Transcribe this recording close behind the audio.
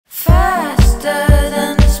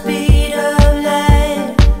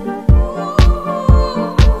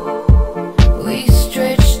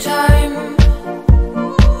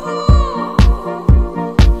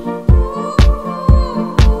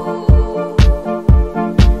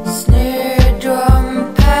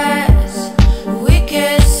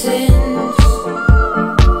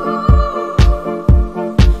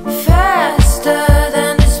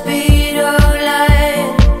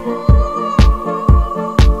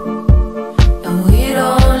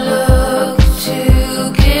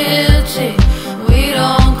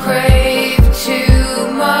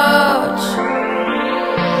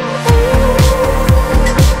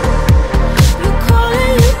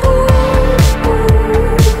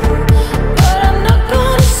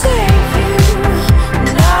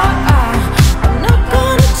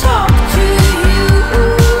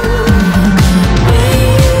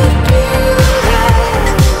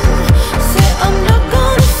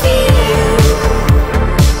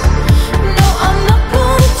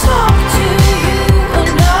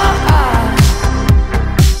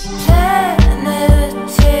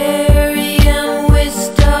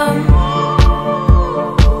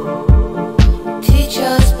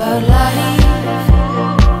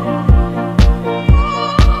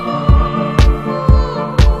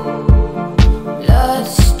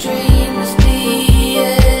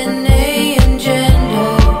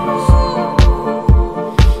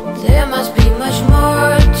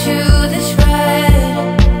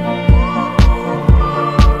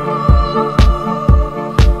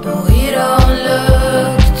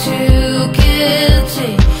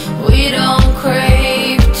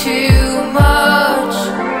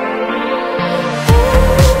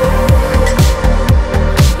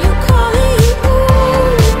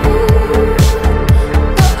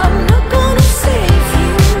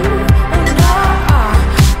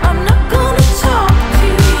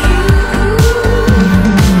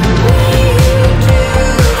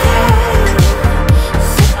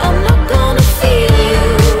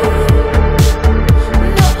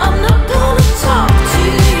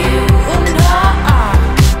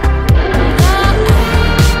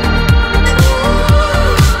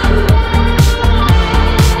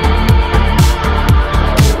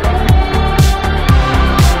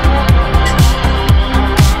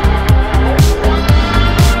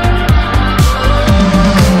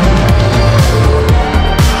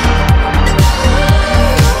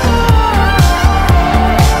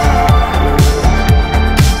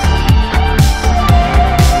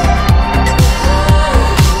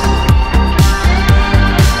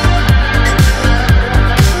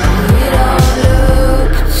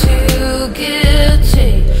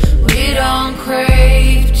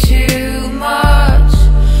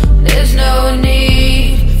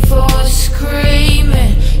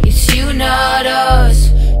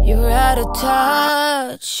a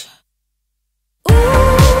touch.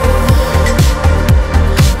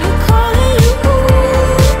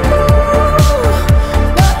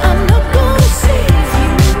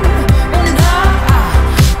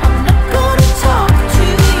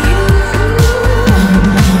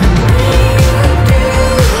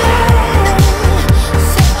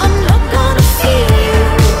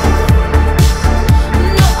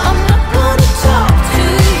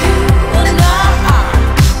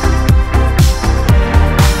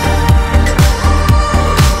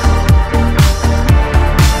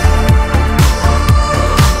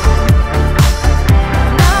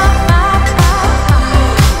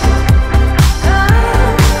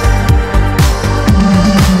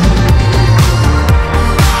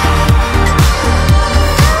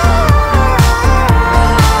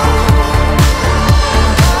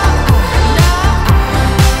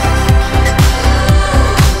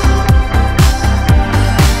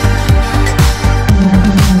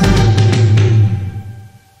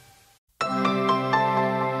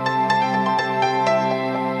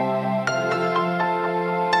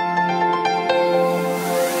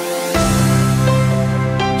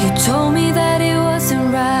 Told me that it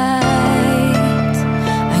wasn't right.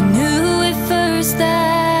 I knew it first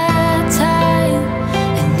that time,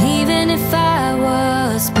 and even if I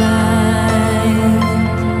was blind,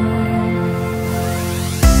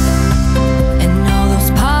 and all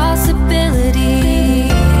those possibilities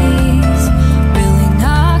really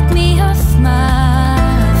knocked me off my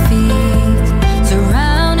feet,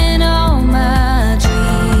 surrounding all my dreams.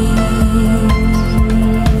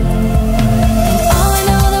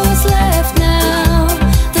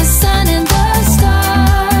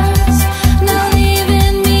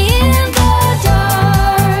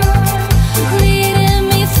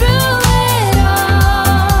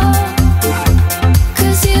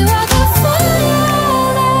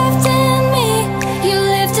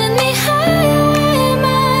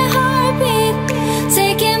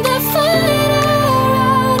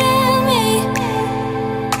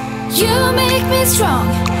 Strong,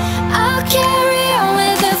 I'll carry on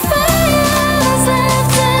with the fire that's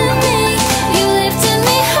left in me. You lifted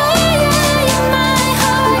me higher, you're my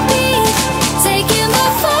heartbeat, taking the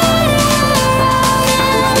fire out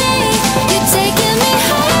in me. You're taking me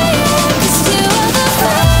higher, 'cause you are the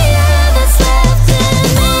fire that's left in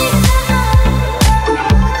me.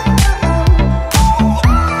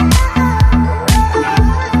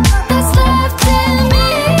 That's left in me.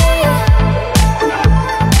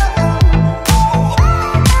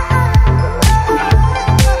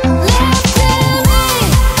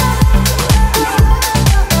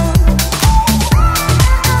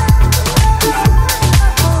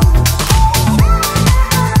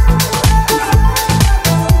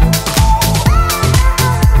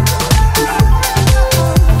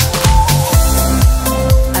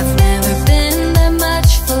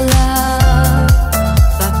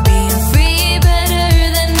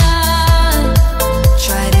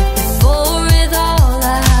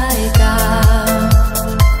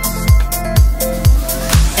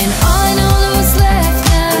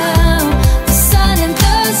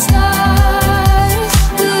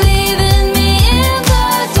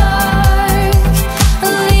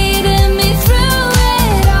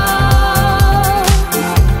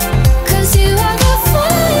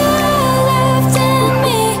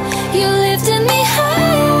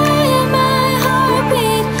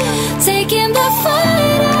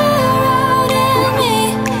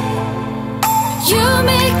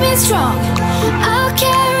 Strong, I'll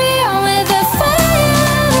carry on with the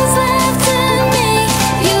fire that's left in me.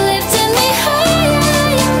 You lifted me higher,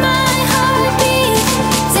 you're my heartbeat,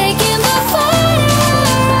 taking the fire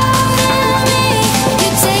out in me.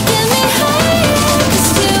 You're taking me higher, 'cause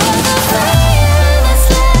you are the fire that's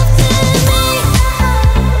left in me.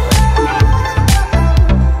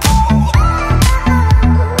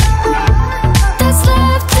 That's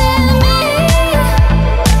left in me.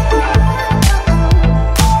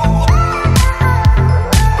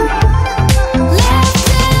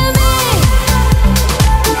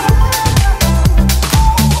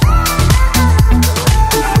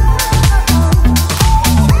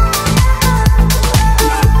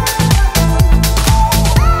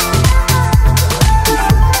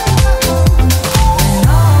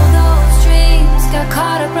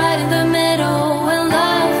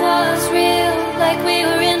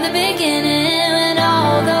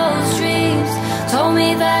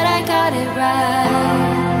 Right.